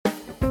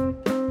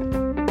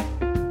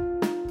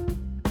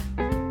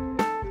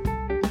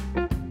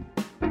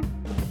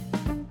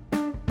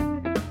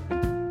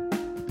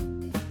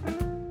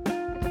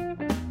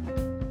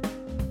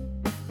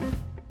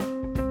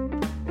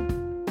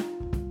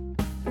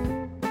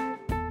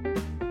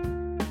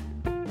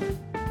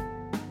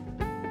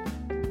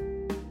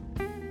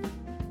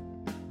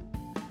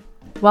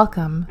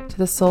Welcome to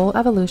the Soul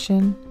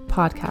Evolution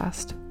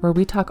podcast, where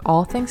we talk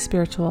all things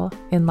spiritual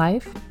in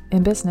life,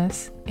 in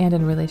business, and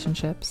in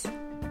relationships.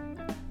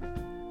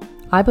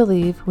 I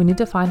believe we need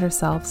to find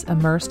ourselves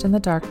immersed in the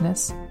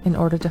darkness in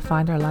order to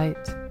find our light.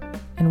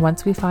 And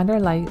once we find our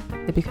light,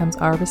 it becomes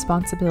our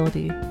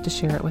responsibility to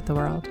share it with the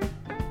world.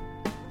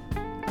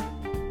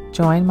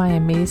 Join my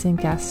amazing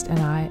guest and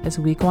I as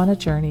we go on a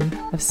journey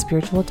of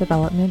spiritual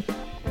development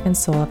and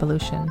soul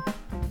evolution.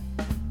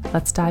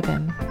 Let's dive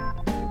in.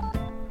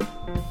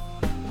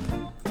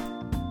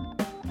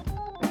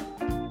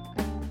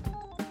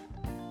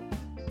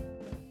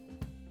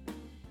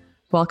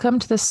 Welcome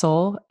to the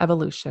Soul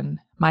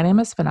Evolution. My name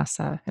is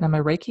Vanessa, and I'm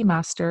a Reiki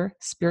master,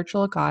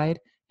 spiritual guide,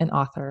 and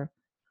author.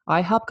 I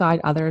help guide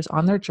others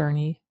on their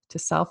journey to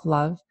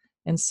self-love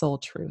and soul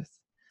truth.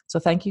 So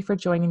thank you for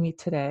joining me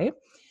today.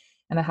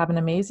 And I have an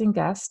amazing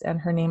guest, and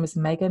her name is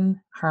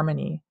Megan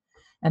Harmony.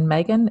 And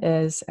Megan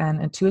is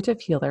an intuitive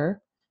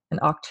healer, an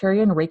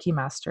Octarian Reiki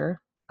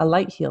master, a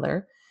light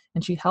healer,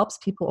 and she helps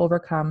people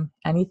overcome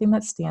anything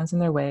that stands in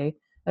their way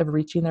of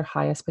reaching their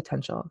highest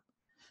potential.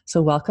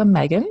 So welcome,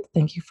 Megan.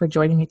 Thank you for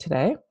joining me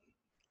today.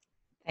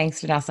 Thanks,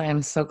 Vanessa.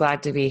 I'm so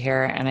glad to be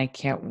here, and I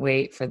can't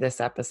wait for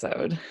this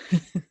episode.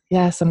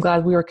 Yes, I'm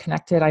glad we were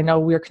connected. I know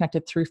we were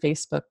connected through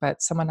Facebook,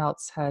 but someone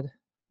else had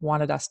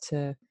wanted us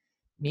to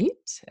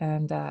meet,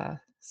 and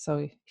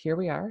so here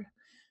we are,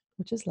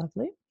 which is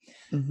lovely.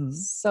 Mm-hmm.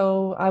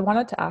 So I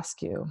wanted to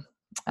ask you,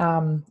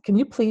 can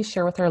you please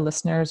share with our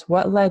listeners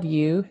what led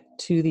you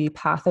to the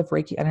path of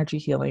Reiki energy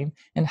healing,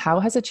 and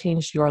how has it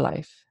changed your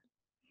life?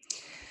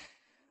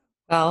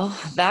 Well,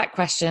 that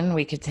question,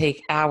 we could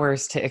take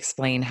hours to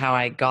explain how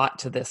I got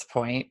to this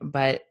point,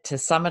 but to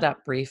sum it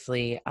up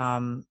briefly,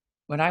 when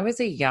I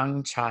was a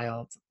young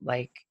child,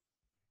 like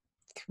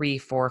 3,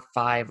 4,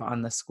 5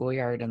 on the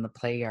schoolyard and the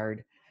play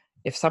yard,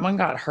 if someone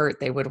got hurt,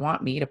 they would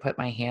want me to put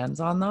my hands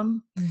on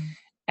them.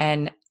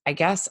 And I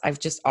guess I've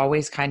just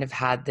always kind of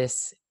had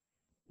this,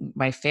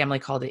 my family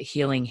called it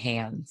healing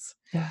hands.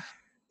 Yeah.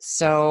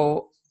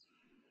 So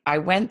I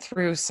went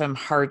through some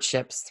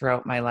hardships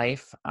throughout my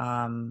life.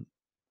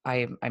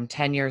 I'm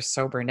 10 years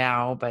sober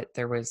now, but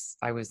I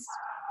was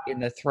in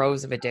the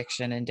throes of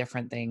addiction and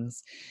different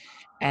things.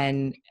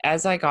 And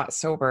as I got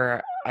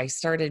sober, I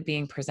started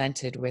being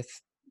presented with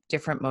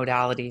different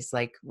modalities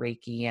like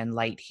Reiki and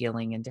light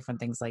healing and different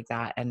things like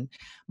that. And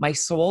my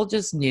soul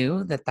just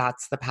knew that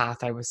that's the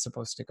path I was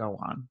supposed to go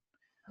on.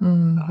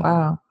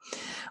 Wow.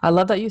 I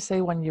love that you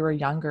say when you were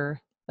younger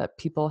that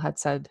people had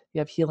said you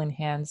have healing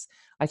hands.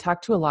 I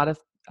talk to a lot of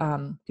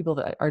people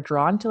that are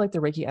drawn to like the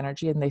Reiki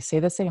energy, and they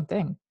say the same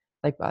thing.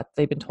 Like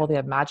they've been told they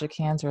have magic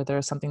hands or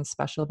there's something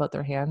special about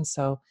their hands.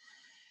 So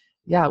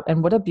yeah.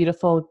 And what a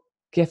beautiful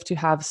gift to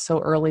have so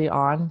early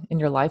on in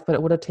your life, but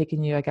it would have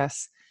taken you, I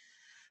guess,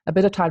 a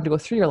bit of time to go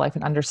through your life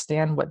and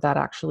understand what that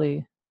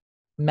actually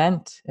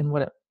meant and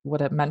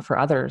what it meant for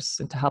others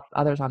and to help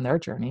others on their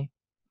journey.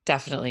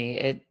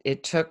 Definitely.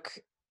 It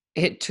took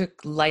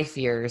light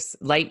years,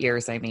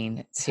 I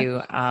mean,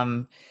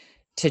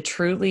 to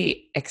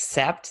truly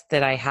accept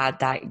that I had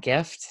that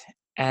gift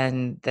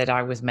and that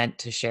I was meant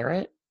to share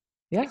it.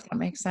 Yeah. If that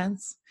makes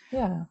sense.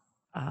 Yeah.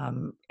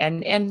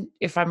 And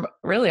if I'm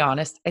really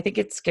honest, I think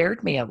it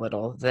scared me a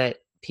little that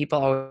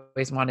people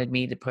always wanted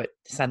me to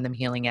send them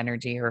healing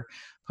energy or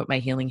put my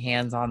healing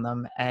hands on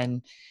them.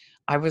 And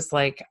I was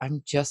like,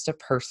 I'm just a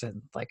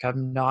person. Like,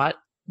 I'm not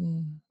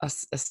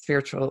a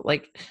spiritual,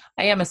 like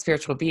I am a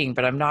spiritual being,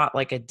 but I'm not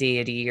like a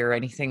deity or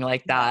anything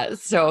like that.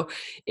 So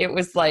it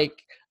was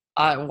like,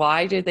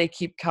 why did they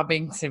keep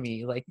coming to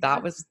me? Like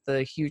that was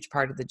the huge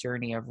part of the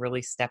journey of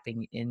really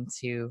stepping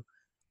into,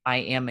 I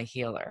am a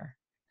healer.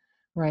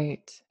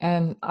 Right.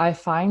 And I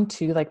find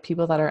too, like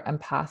people that are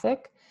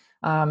empathic,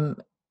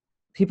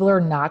 people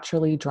are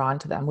naturally drawn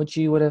to them, which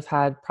you would have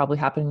had probably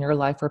happen in your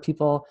life where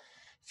people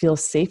feel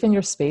safe in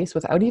your space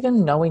without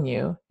even knowing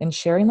you and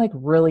sharing like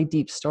really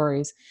deep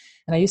stories.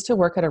 And I used to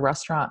work at a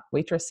restaurant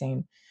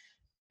waitressing,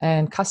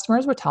 and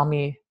customers would tell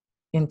me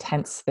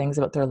intense things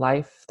about their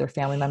life, their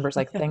family members,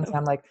 like things. And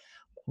I'm like,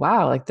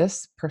 wow, like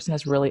this person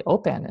is really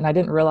open. And I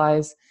didn't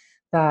realize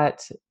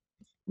that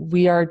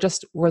we're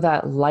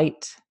that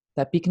light,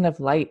 that beacon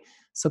of light.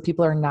 So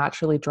people are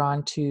naturally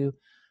drawn to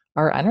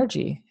our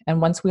energy.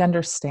 And once we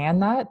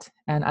understand that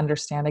and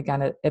understand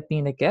again, it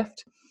being a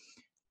gift,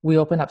 we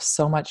open up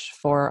so much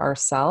for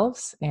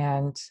ourselves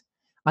and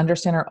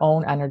understand our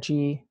own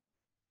energy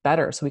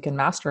better so we can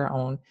master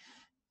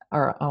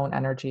our own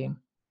energy.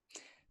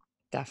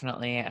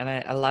 Definitely. And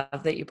I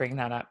love that you bring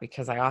that up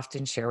because I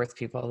often share with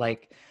people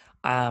like,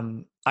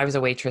 I was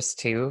a waitress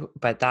too,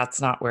 but that's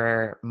not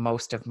where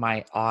most of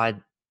my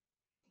odd,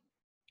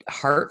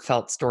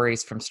 heartfelt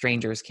stories from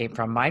strangers came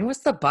from. Mine was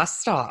the bus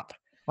stop.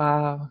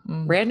 Wow.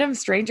 Random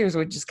strangers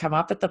would just come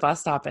up at the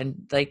bus stop and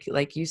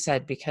like you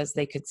said, because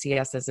they could see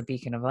us as a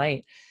beacon of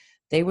light,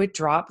 they would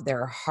drop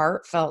their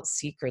heartfelt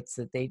secrets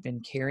that they'd been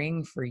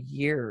carrying for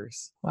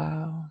years.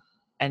 Wow.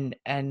 And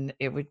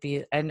it would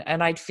be, and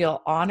I'd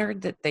feel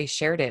honored that they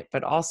shared it,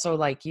 but also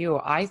like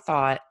you, I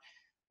thought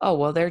oh,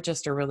 well, they're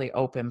just a really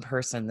open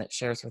person that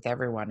shares with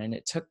everyone. And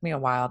it took me a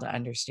while to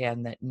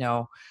understand that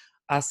no,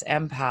 us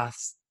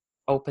empaths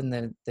open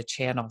the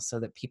channel so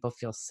that people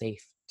feel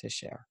safe to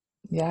share.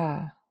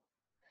 Yeah.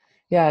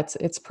 Yeah,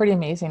 it's pretty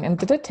amazing. And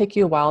did it take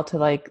you a while to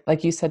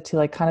like you said, to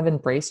like kind of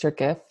embrace your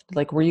gift?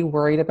 Like, were you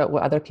worried about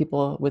what other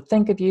people would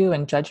think of you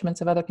and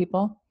judgments of other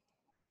people?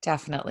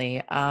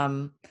 Definitely.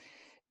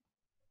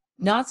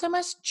 Not so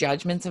much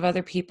judgments of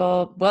other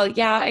people. Well,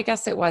 yeah, I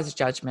guess it was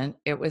judgment.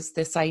 It was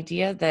this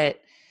idea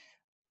that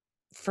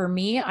for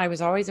me, I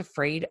was always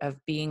afraid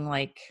of being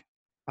like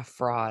a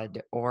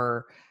fraud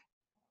or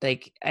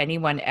like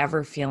anyone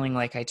ever feeling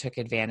like I took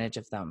advantage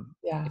of them,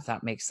 Yeah. if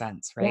that makes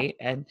sense, Yeah. right?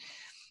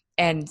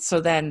 And so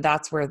then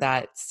that's where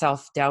that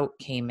self-doubt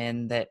came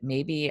in, that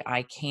maybe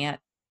I can't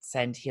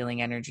send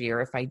healing energy,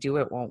 or if I do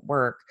it won't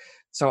work.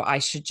 So I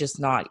should just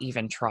not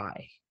even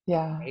try,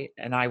 Yeah. right?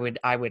 And I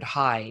would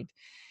hide.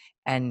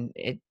 And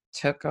it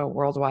took a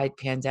worldwide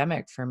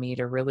pandemic for me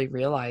to really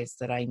realize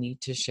that I need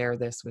to share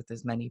this with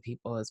as many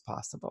people as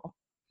possible.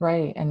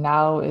 Right. And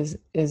now is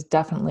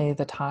definitely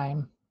the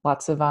time.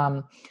 Lots of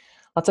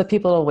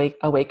people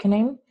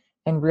awakening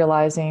and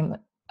realizing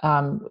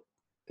um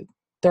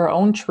their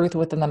own truth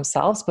within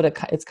themselves, but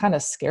it's kind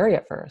of scary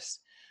at first,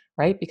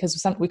 right?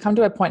 Because we come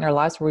to a point in our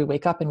lives where we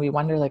wake up and we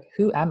wonder, like,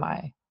 who am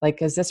I?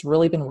 Like, has this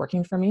really been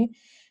working for me?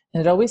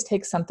 And it always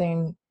takes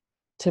something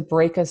to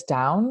break us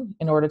down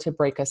in order to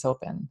break us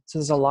open. So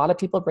there's a lot of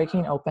people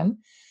breaking open,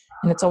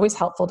 and it's always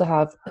helpful to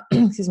have,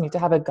 excuse me, to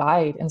have a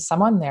guide and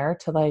someone there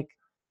to like,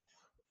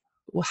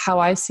 how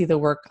I see the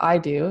work I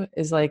do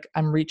is like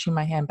I'm reaching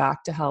my hand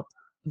back to help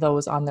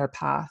those on their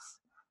path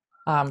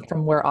Yeah,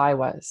 from where I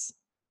was.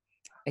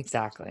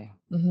 exactly.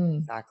 Hmm.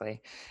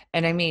 Exactly.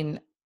 And I mean,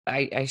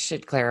 I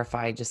should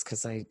clarify just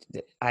because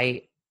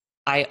I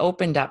I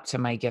opened up to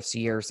my gifts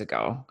years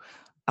ago.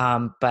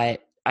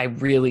 But I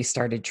really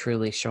started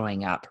truly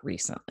showing up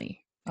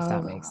recently, if Oh,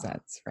 that makes wow.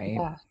 sense, right?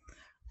 Yeah.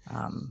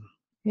 Um,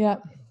 Yeah.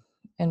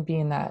 And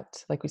being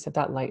that, like we said,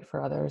 that light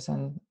for others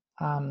and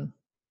um,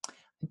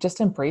 just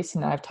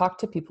embracing that. I've talked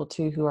to people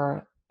too who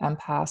are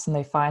empaths and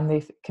they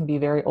find can be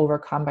very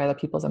overcome by other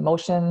people's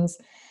emotions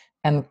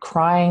and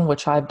crying,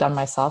 which I've done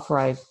myself, where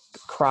I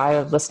cry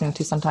of listening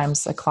to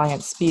sometimes a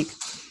client speak.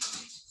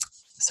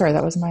 Sorry,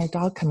 that was my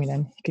dog coming in.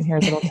 You can hear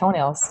his little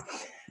toenails.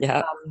 yeah,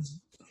 Um,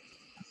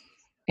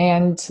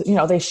 and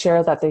they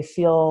share that they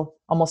feel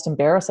almost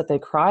embarrassed that they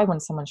cry when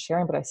someone's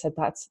sharing, but I said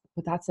that's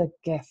a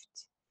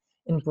gift.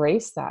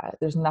 Embrace that.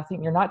 There's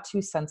nothing, you're not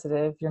too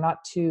sensitive, you're not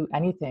too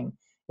anything.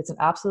 It's an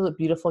absolute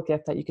beautiful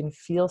gift that you can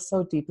feel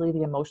so deeply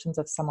the emotions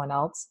of someone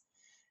else.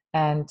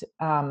 And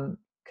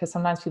because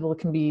sometimes people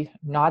can be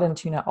not in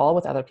tune at all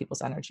with other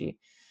people's energy.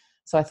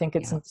 So I think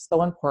it's yeah.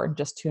 so important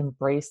just to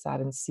embrace that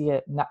and see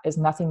it as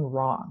nothing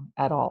wrong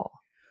at all.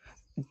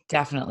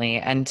 Definitely.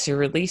 And to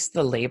release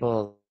the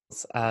labels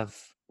of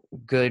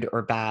good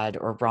or bad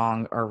or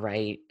wrong or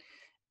right,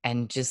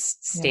 and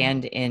just Yeah.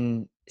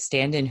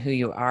 stand in who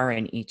you are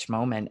in each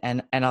moment,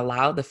 and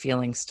allow the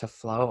feelings to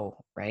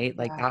flow, right?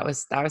 Like Yeah.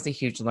 that was a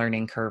huge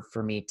learning curve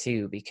for me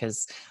too,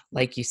 because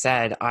like you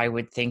said, I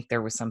would think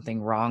there was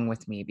something wrong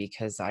with me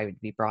because I would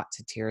be brought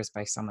to tears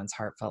by someone's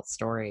heartfelt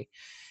story,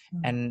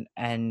 Mm.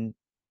 and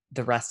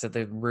the rest of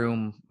the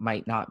room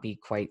might not be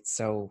quite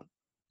so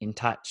in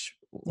touch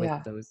with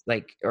Yeah. those,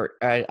 like, or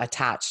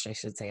attached, I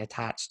should say,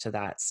 attached to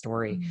that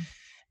story. Mm.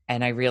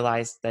 And I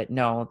realized that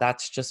no,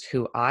 that's just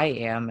who I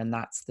am, and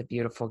that's the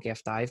beautiful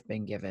gift I've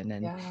been given.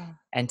 Yeah.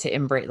 And to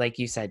embrace, like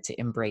you said, to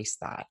embrace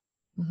that.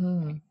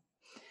 Hmm.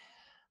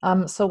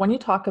 So when you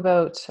talk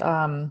about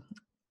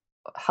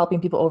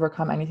helping people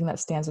overcome anything that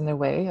stands in their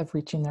way of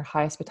reaching their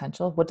highest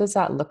potential, what does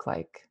that look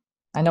like?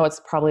 I know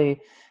it's probably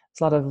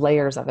there's a lot of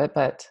layers of it,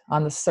 but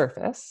on the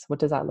surface, what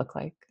does that look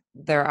like?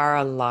 There are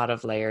a lot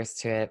of layers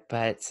to it,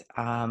 but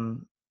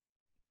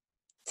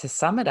to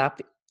sum it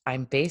up,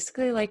 I'm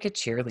basically like a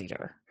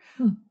cheerleader.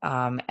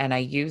 Hmm. And I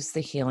use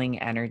the healing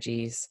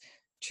energies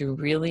to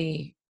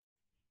really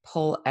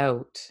pull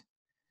out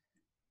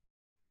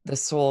the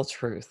soul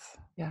truth.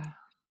 Yeah.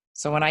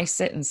 So when I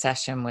sit in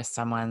session with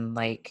someone,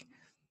 like,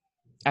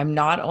 I'm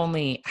not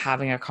only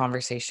having a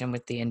conversation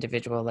with the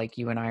individual like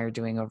you and I are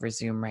doing over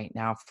Zoom right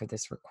now for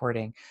this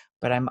recording,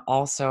 but I'm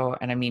also,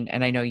 and I mean,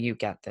 and I know you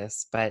get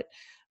this, but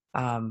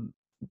um,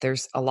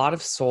 there's a lot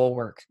of soul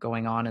work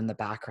going on in the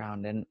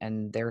background,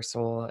 and their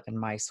soul and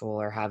my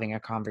soul are having a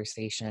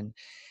conversation.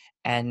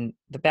 And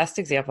the best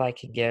example I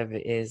can give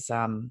is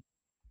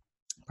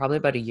probably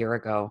about a year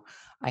ago,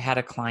 I had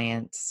a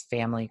client's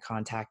family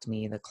contact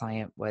me. The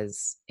client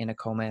was in a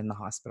coma in the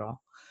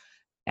hospital.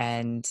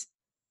 And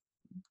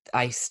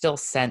I still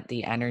sent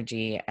the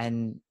energy.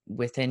 And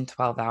within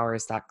 12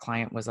 hours, that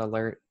client was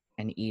alert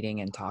and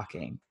eating and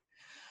talking.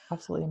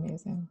 Absolutely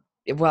amazing.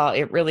 Well,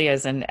 it really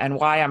is. And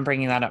why I'm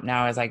bringing that up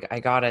now is I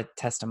got a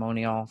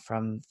testimonial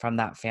from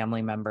that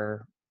family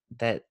member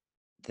that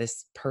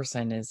this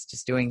person is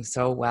just doing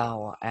so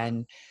well.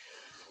 And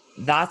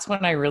that's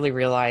when I really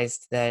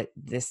realized that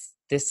this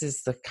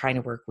is the kind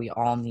of work we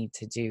all need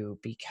to do,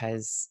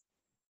 because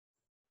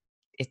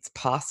it's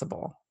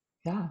possible.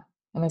 Yeah.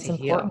 And it's to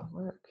important heal.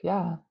 work.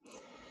 Yeah.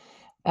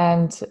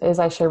 And as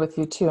I shared with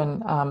you too,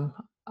 and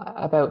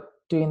about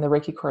doing the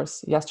Reiki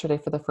course yesterday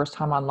for the first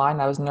time online,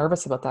 I was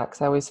nervous about that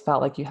because I always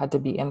felt like you had to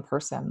be in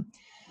person.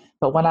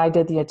 But when I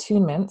did the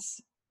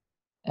attunements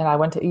and I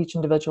went to each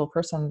individual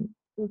person,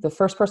 the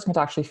first person could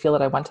actually feel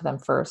it. I went to them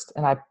first,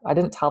 and I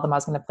didn't tell them I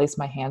was going to place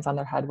my hands on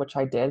their head, which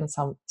I did. And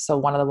so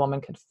one of the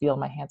women could feel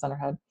my hands on her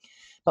head.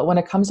 But when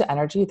it comes to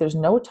energy, there's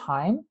no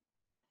time,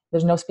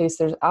 there's no space,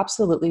 there's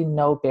absolutely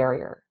no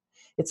barrier.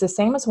 It's the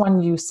same as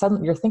when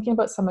you're thinking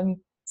about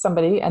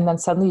somebody and then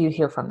suddenly you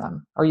hear from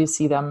them or you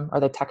see them or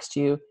they text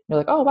you. You're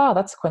like, oh wow,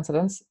 that's a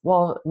coincidence.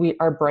 Well,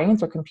 our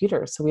brains are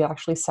computers, so we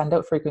actually send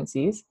out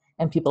frequencies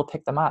and people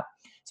pick them up.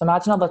 So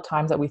imagine all the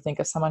times that we think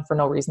of someone for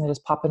no reason, they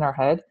just pop in our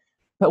head,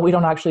 but we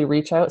don't actually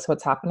reach out. So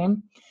it's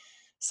happening.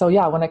 So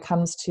yeah, when it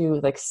comes to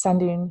like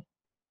sending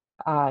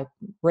uh,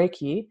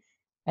 Reiki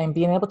and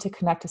being able to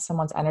connect to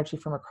someone's energy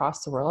from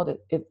across the world,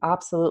 it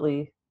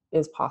absolutely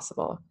is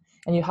possible.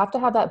 And you have to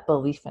have that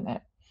belief in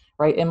it,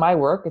 right? In my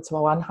work, it's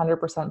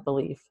 100%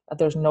 belief that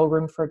there's no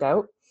room for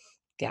doubt.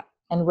 Yeah,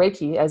 And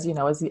Reiki, as you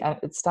know,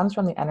 it stems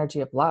from the energy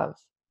of love.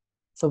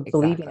 So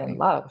believing in exactly.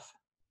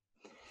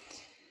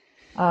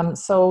 love.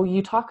 So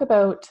you talk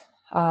about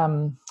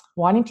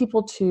wanting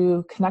people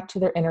to connect to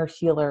their inner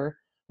healer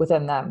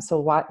within them.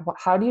 So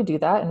how do you do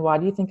that? And why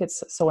do you think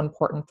it's so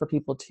important for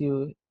people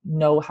to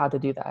know how to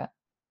do that?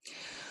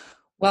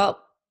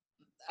 Well,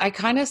 I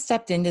kind of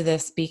stepped into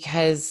this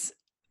because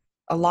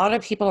a lot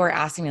of people were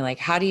asking me like,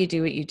 how do you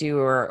do what you do?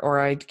 Or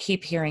I'd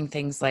keep hearing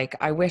things like,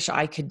 I wish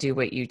I could do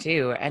what you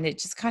do. And it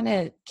just kind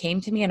of came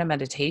to me in a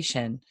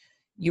meditation.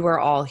 You are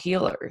all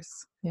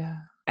healers. Yeah.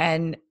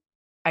 And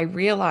I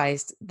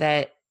realized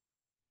that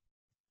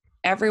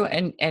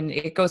everyone, and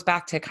it goes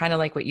back to kind of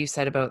like what you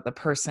said about the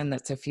person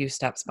that's a few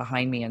steps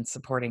behind me and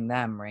supporting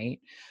them, right?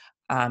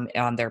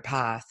 On their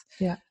path.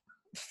 Yeah.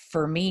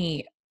 For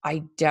me,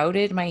 I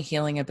doubted my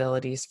healing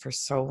abilities for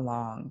so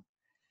long.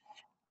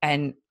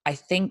 And I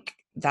think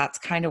that's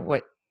kind of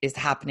what is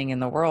happening in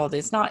the world.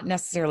 It's not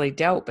necessarily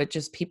doubt, but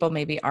just people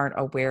maybe aren't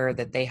aware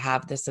that they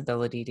have this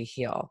ability to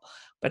heal.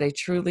 But I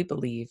truly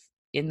believe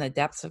in the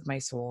depths of my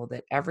soul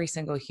that every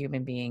single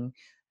human being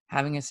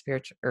having a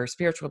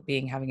spiritual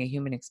being having a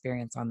human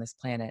experience on this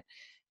planet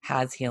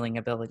has healing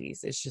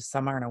abilities. It's just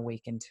some aren't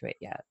awakened to it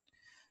yet.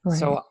 Right.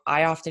 So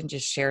I often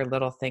just share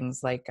little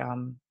things like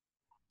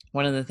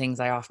one of the things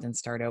I often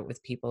start out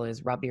with people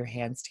is rub your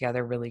hands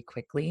together really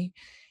quickly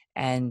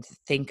and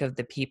think of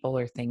the people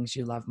or things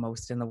you love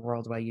most in the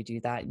world while you do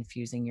that,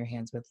 infusing your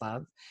hands with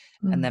love.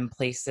 And Mm. then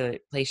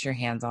place your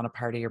hands on a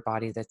part of your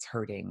body that's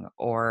hurting,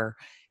 or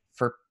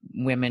for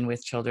women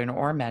with children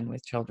or men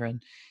with children,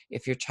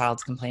 if your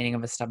child's complaining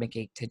of a stomach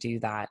ache, to do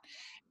that.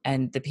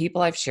 And the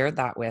people I've shared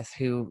that with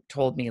who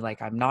told me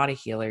like, I'm not a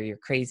healer, you're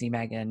crazy,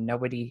 Megan,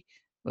 nobody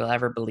will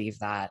ever believe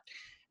that,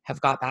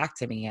 have got back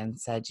to me and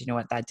said, you know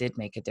what, that did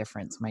make a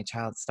difference. My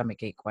child's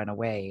stomach ache went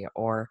away.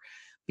 Or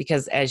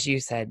because, as you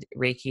said,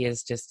 Reiki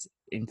is just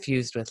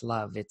infused with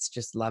love. It's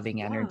just loving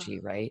Yeah. energy,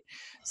 right?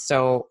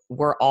 So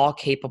we're all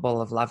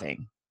capable of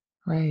loving.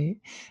 Right.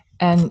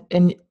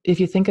 And if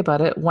you think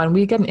about it, when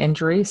we get an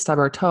injury, stub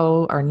our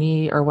toe, our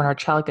knee, or when our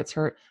child gets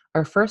hurt,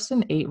 our first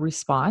innate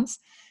response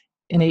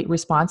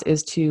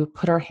is to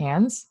put our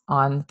hands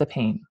on the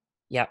pain.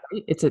 Yep.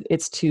 Right?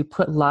 It's to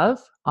put love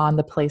on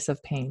the place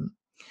of pain.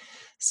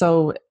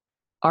 So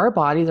our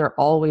bodies are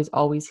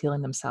always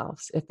healing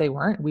themselves. If they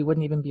weren't, we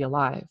wouldn't even be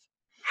alive.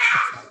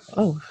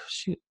 Oh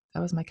shoot, that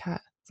was my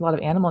cat. It's a lot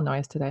of animal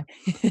noise today.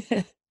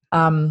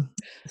 Um,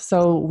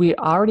 so we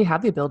already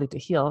have the ability to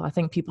heal. I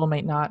think people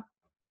might not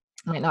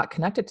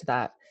connect it to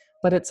that,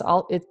 but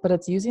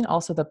it's using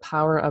also the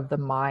power of the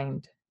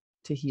mind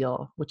to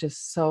heal, which is Yep.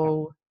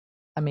 so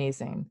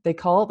amazing. They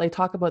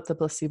talk about the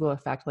placebo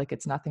effect like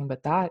it's nothing,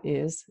 but that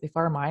is, if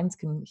our minds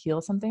can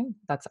heal something,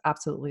 that's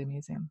absolutely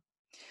amazing.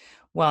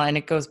 Well, and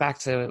it goes back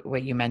to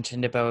what you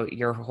mentioned about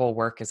your whole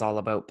work is all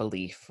about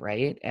belief,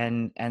 right?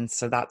 And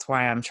so that's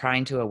why I'm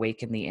trying to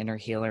awaken the inner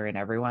healer in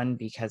everyone,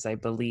 because I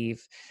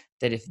believe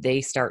that if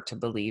they start to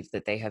believe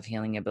that they have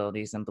healing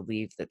abilities and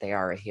believe that they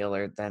are a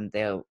healer, then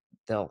they'll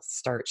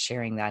start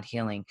sharing that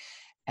healing,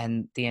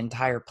 and the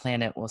entire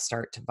planet will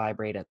start to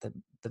vibrate at the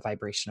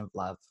vibration of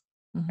love,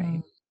 Hmm.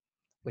 right?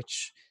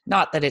 Which,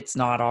 not that it's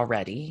not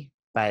already,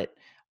 but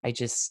I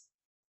just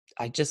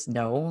I just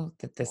know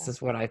that this Yeah,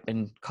 is what I've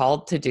been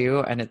called to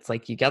do. And it's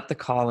like you get the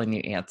call and you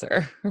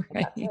answer, and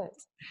that's right?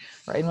 it.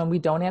 Right. And when we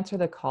don't answer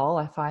the call,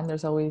 I find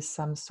there's always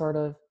some sort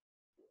of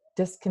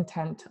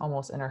discontent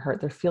almost in our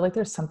heart. They feel like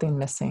there's something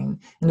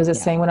missing. And there's a Yeah.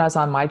 saying, when I was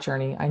on my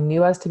journey, I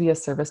knew I was to be a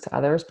service to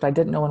others, but I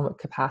didn't know in what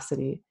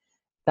capacity.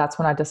 That's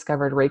when I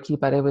discovered Reiki,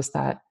 but it was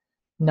that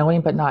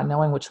knowing but not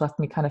knowing, which left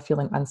me kind of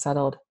feeling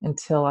unsettled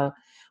until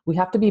we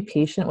have to be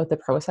patient with the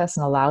process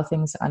and allow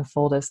things to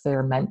unfold as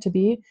they're meant to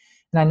be.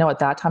 And I know at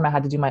that time I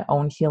had to do my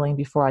own healing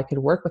before I could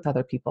work with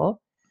other people.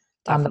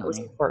 That was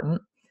Definitely.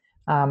 important.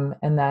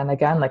 And then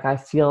again, like I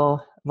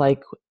feel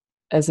like,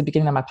 as the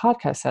beginning of my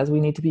podcast says,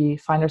 we need to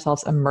find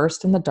ourselves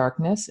immersed in the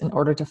darkness in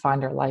order to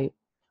find our light.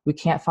 We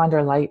can't find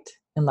our light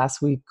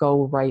unless we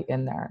go right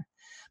in there.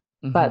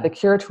 But the Hmm.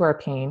 cure to our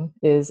pain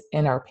is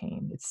in our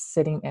pain. It's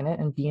sitting in it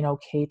and being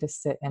okay to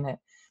sit in it,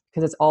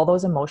 because it's all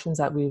those emotions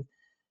that we've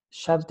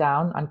shoved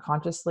down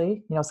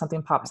unconsciously.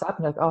 Something pops up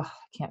and you're like, oh,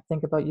 I can't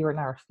think about you right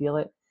now or feel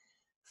it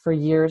for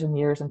years and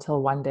years,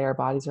 until one day our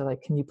bodies are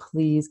like, can you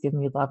please give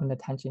me love and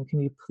attention? Can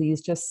you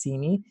please just see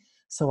me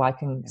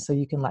Yeah. so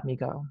you can let me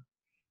go?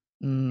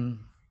 Mm.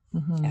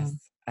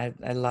 Yes. Hmm.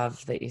 I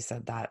love that you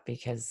said that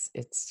because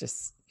it's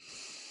just,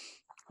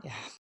 yeah.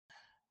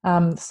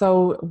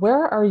 So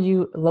where are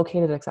you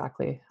located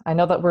exactly? I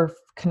know that we're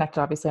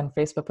connected obviously on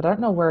Facebook, but I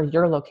don't know where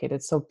you're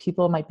located. So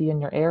people might be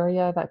in your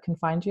area that can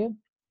find you.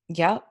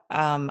 Yeah,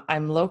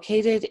 I'm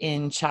located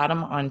in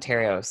Chatham,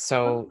 Ontario. Oh,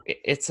 So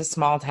it's a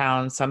small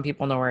town. Some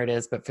people know where it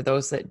is, but for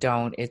those that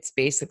don't, it's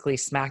basically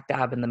smack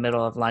dab in the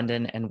middle of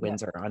London and yeah.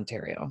 Windsor,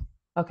 Ontario.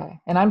 Okay.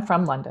 And I'm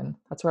from London.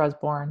 That's where I was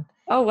born.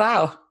 Oh,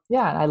 wow.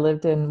 Yeah, and I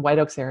lived in White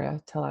Oaks area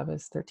till I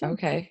was 13.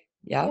 Okay.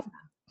 Yeah.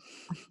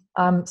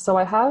 Yeah. So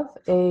I have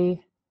a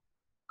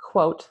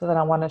quote that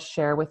I want to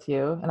share with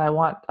you, and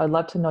I'd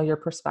love to know your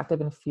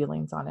perspective and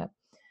feelings on it.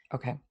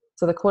 Okay.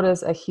 So the quote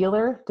is, "A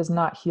healer does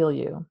not heal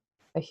you.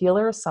 A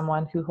healer is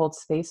someone who holds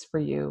space for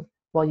you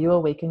while you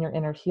awaken your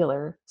inner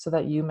healer so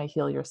that you may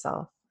heal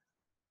yourself."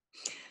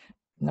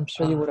 And I'm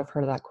sure you Oh, would have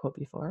heard of that quote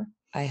before.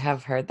 I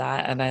have heard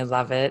that and I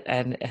love it.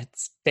 And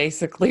it's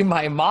basically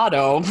my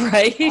motto, Yeah.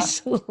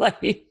 right?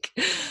 Like,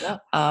 Yeah.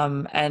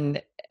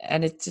 and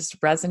it just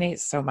resonates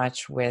so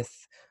much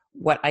with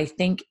what I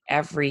think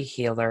every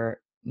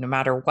healer, no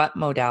matter what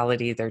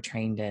modality they're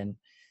trained in,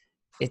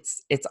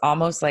 it's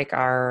almost like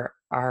our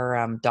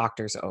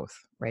doctor's oath,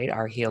 right?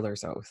 Our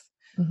healer's oath.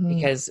 Hmm.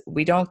 Because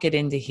we don't get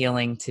into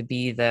healing to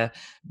be the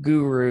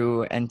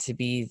guru and to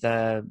be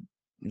the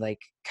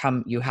like,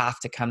 come, you have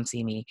to come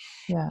see me.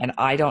 Yeah. And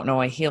I don't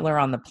know a healer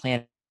on the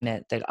planet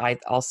that I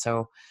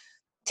also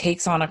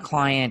takes on a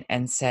client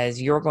and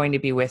says, you're going to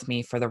be with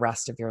me for the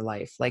rest of your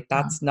life. Like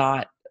that's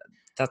not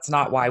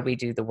why we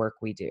do the work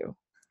we do.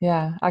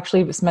 Yeah.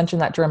 Actually, it was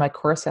mentioned that during my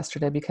course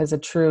yesterday, because a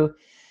true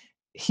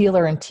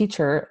healer and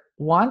teacher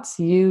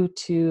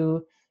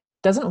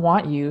doesn't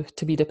want you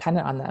to be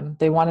dependent on them.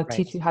 They want to Right.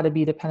 teach you how to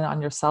be dependent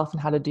on yourself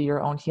and how to do your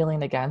own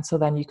healing again, so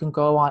then you can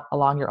go on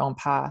along your own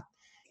path.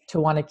 To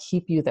want to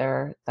keep you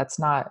there,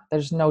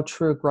 there's no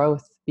true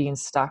growth being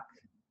stuck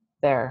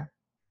there.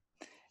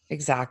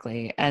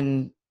 Exactly.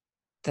 And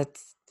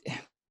that's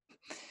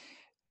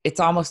it's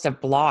almost a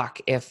block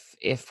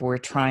if we're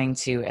trying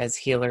to, as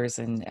healers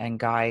and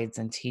guides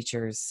and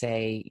teachers,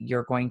 say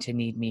you're going to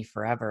need me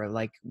forever.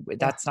 Like Yeah.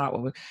 that's not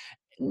what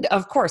we,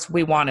 of course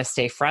we want to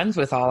stay friends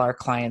with all our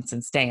clients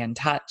and stay in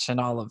touch and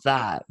all of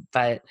that,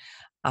 but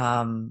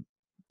um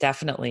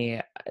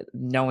definitely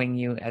knowing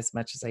you as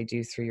much as I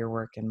do through your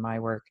work and my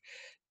work,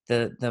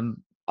 the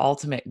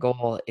ultimate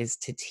goal is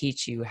to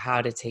teach you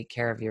how to take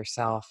care of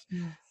yourself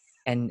Yes.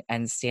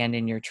 and stand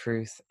in your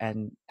truth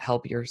and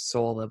help your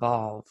soul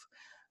evolve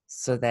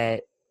so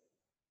that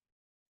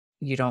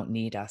you don't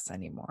need us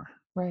anymore.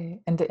 Right.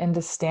 And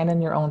to stand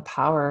in your own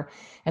power.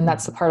 And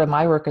that's the Mhm. part of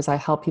my work, is I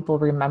help people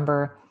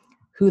remember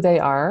who they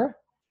are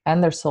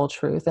and their soul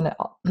truth. And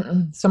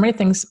so many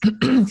things,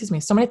 excuse me,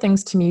 so many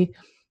things to me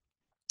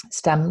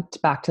stemmed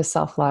back to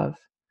self-love.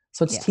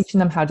 So it's Yes. teaching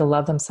them how to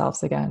love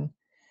themselves again.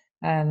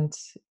 And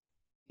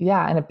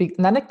yeah, and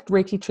then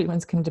Reiki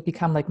treatments can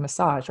become like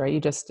massage,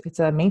 right? It's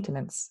a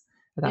maintenance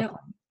at that Yep.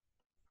 point.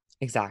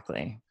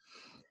 Exactly.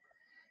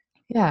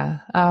 Yeah.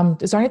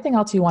 Is there anything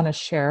else you want to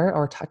share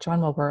or touch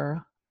on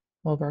while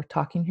we're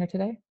talking here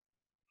today?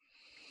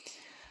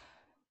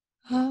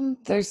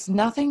 There's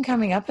nothing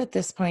coming up at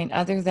this point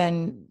other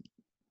than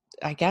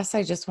I guess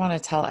I just want to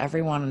tell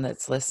everyone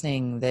that's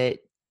listening that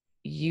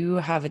you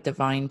have a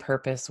divine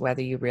purpose,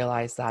 whether you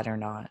realize that or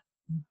not.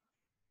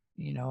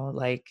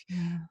 Like,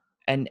 Yeah.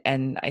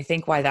 and I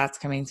think why that's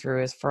coming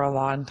through is for a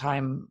long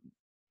time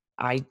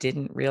I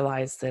didn't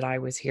realize that I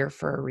was here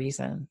for a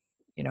reason,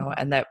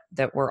 and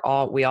that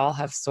we all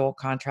have soul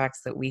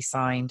contracts that we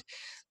signed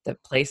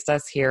that placed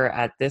us here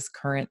at this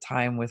current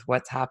time with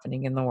what's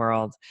happening in the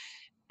world,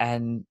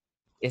 and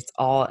it's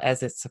all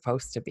as it's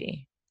supposed to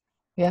be.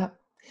 Yeah.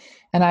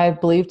 And I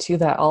believe too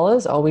that all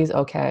is always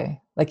okay.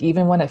 Like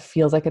even when it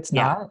feels like it's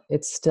Yeah, not,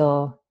 it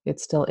still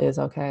is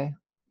okay.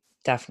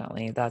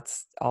 definitely.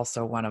 That's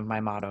also one of my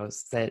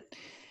mottos, that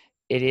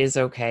it is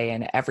okay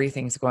and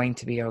everything's going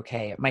to be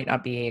okay. It might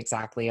not be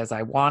exactly as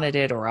I wanted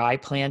it or I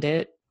planned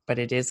it, but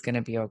it is going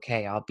to be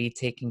okay. I'll be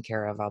taken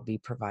care of. I'll be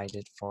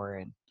provided for,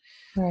 and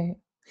Right.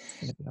 it's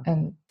going to be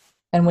okay.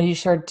 And when you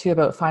shared too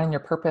about finding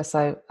your purpose,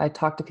 I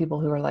talk to people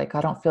who are like,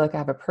 I don't feel like I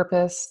have a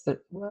purpose, that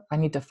I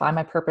need to find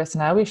my purpose.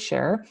 And I always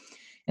share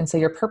and say,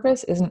 your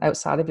purpose isn't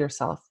outside of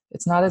yourself.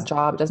 It's not a Yeah,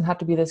 job. It doesn't have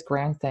to be this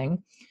grand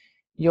thing.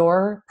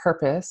 Your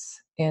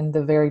purpose, in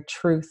the very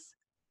truth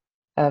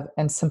of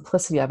and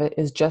simplicity of it,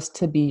 is just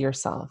to be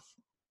yourself.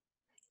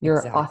 Your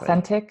exactly.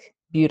 authentic,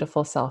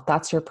 beautiful self.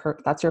 That's your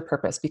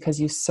purpose, because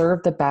you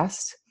serve the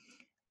best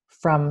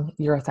from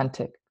your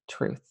authentic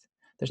truth.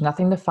 There's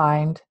nothing to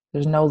find.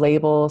 There's no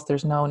labels.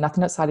 There's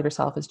nothing outside of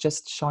yourself. It's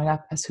just showing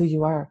up as who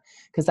you are.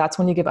 Because that's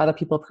when you give other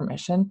people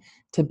permission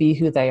to be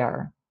who they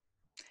are.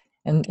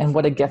 And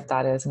what a Definitely. gift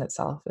that is in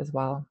itself as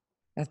well.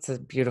 That's a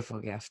beautiful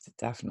gift,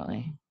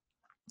 definitely.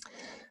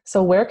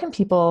 So where can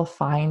people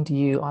find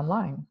you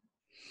online?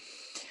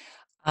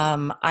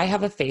 I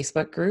have a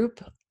Facebook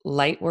group,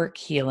 Lightwork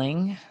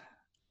Healing,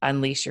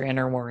 Unleash Your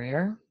Inner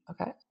Warrior.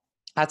 Okay.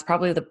 That's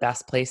probably the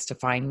best place to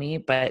find me,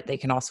 but they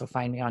can also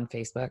find me on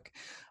Facebook.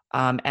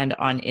 And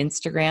on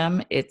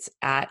Instagram, it's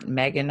at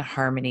Megan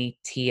Harmony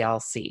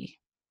TLC.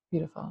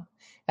 Beautiful.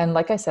 And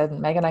like I said,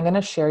 Megan, I'm going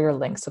to share your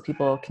link so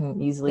people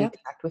can easily Yep,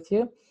 connect with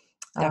you.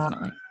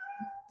 definitely.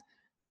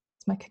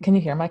 Can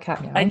you hear my cat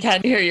I meowing?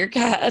 can hear your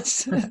cat.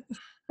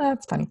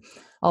 That's funny.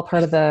 All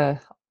part of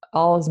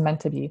all is meant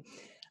to be.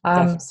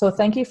 Definitely. So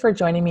thank you for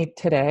joining me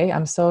today.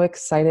 I'm so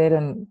excited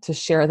and to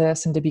share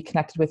this and to be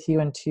connected with you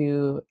and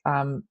to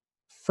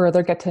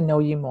further get to know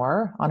you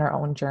more on our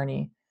own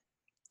journey.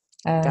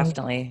 And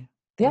Definitely.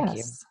 Thank you.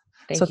 yes, so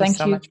Thank you thank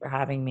so you. much for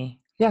having me.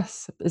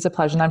 Yes, it's a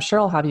pleasure. And I'm sure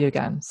I'll have you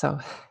again. So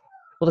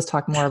we'll just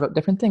talk more about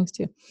different things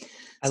too.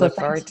 I So look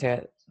thank forward to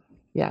it.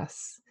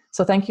 Yes.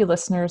 So thank you,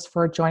 listeners,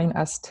 for joining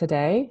us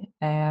today,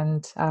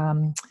 and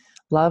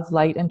love,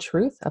 light, and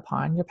truth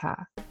upon your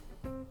path.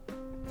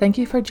 Thank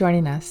you for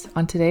joining us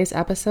on today's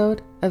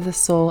episode of The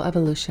Soul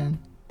Evolution.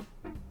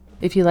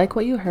 If you like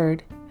what you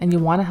heard and you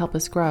want to help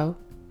us grow,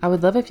 I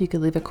would love if you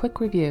could leave a quick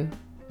review.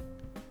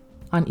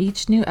 On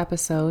each new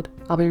episode,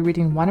 I'll be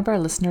reading one of our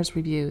listeners'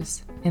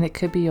 reviews, and it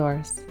could be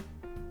yours.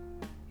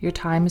 Your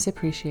time is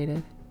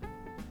appreciated.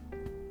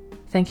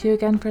 Thank you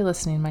again for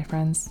listening, my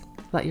friends.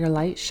 Let your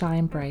light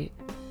shine bright.